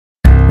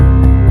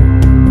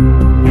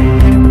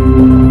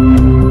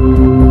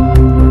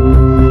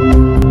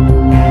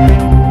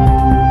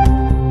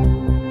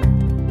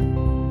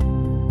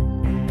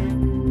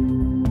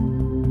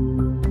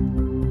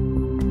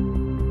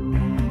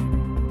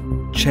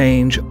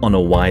Change on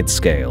a wide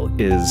scale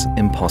is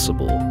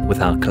impossible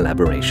without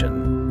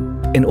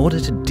collaboration. In order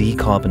to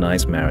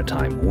decarbonize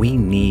maritime, we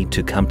need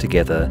to come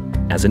together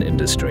as an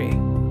industry.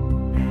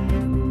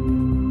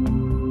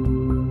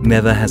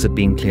 Never has it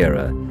been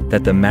clearer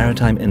that the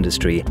maritime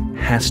industry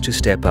has to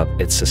step up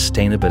its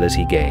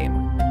sustainability game.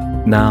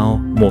 Now,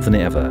 more than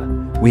ever,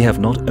 we have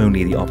not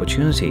only the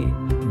opportunity,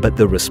 but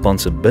the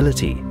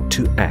responsibility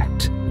to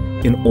act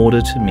in order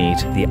to meet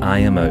the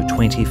IMO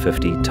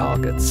 2050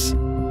 targets.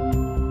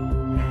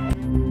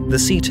 The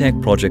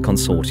SeaTech Project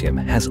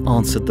Consortium has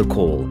answered the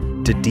call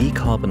to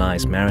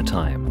decarbonize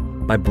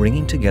maritime by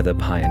bringing together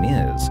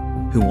pioneers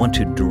who want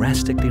to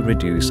drastically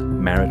reduce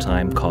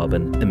maritime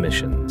carbon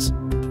emissions.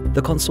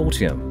 The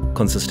consortium,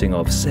 consisting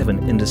of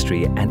 7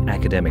 industry and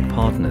academic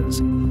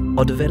partners,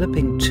 are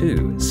developing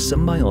 2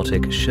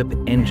 symbiotic ship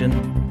engine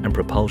and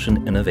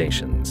propulsion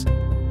innovations.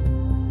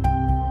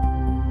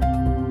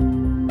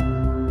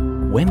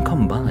 When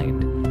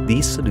combined,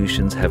 these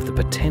solutions have the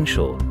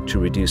potential to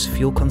reduce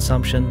fuel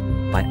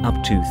consumption by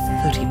up to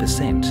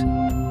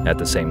 30%. At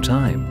the same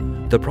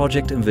time, the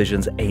project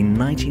envisions a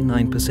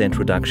 99%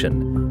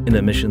 reduction in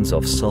emissions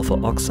of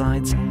sulfur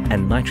oxides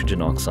and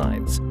nitrogen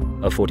oxides,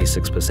 a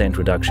 46%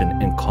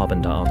 reduction in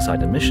carbon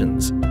dioxide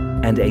emissions,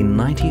 and a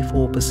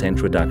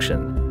 94%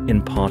 reduction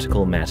in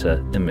particle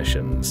matter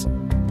emissions.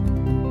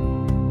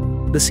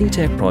 The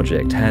SeaTech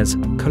project has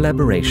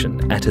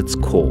collaboration at its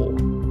core.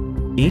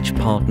 Each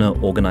partner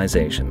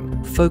organization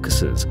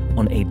focuses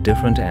on a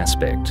different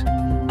aspect,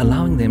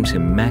 allowing them to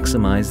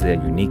maximize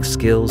their unique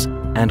skills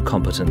and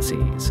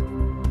competencies.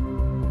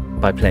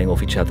 By playing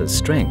off each other's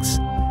strengths,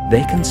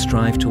 they can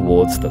strive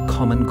towards the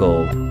common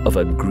goal of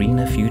a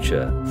greener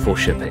future for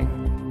shipping.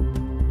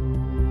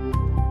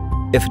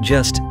 If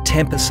just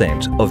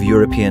 10% of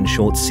European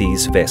short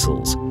seas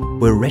vessels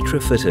were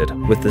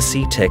retrofitted with the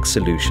SeaTech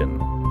solution,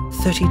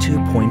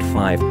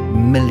 32.5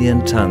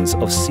 million tons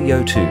of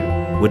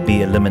CO2 would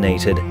be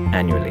eliminated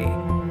annually.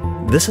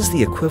 This is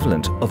the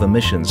equivalent of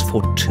emissions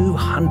for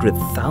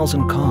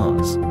 200,000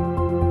 cars.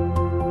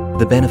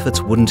 The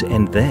benefits wouldn't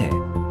end there.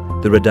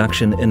 The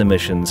reduction in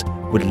emissions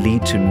would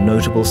lead to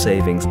notable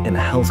savings in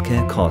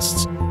healthcare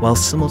costs while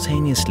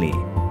simultaneously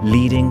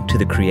leading to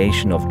the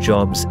creation of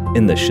jobs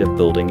in the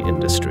shipbuilding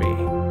industry.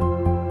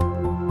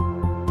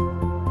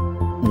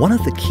 One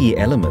of the key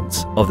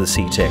elements of the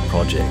SeaTech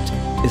project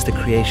is the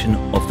creation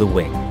of the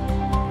wing.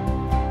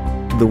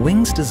 The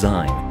wing's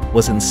design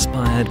was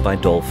inspired by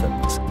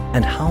dolphins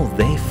and how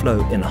they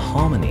flow in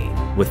harmony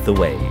with the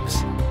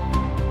waves.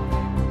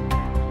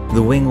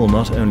 The wing will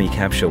not only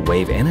capture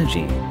wave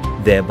energy,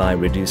 thereby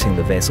reducing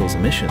the vessel's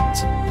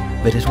emissions,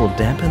 but it will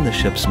dampen the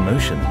ship's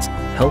motions,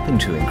 helping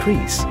to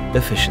increase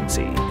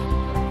efficiency.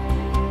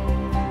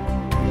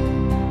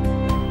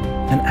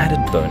 An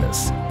added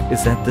bonus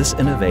is that this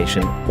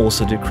innovation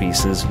also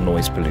decreases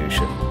noise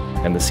pollution,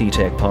 and the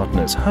SeaTech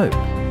partners hope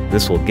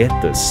this will get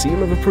the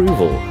seal of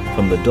approval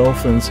from the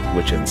dolphins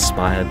which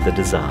inspired the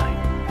design.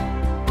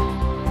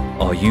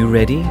 Are you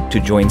ready to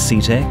join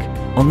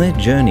SeaTech on their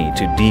journey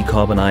to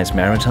decarbonize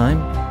maritime?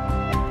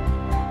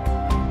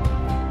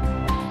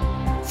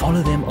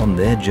 Follow them on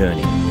their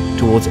journey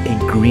towards a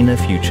greener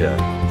future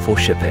for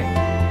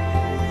shipping.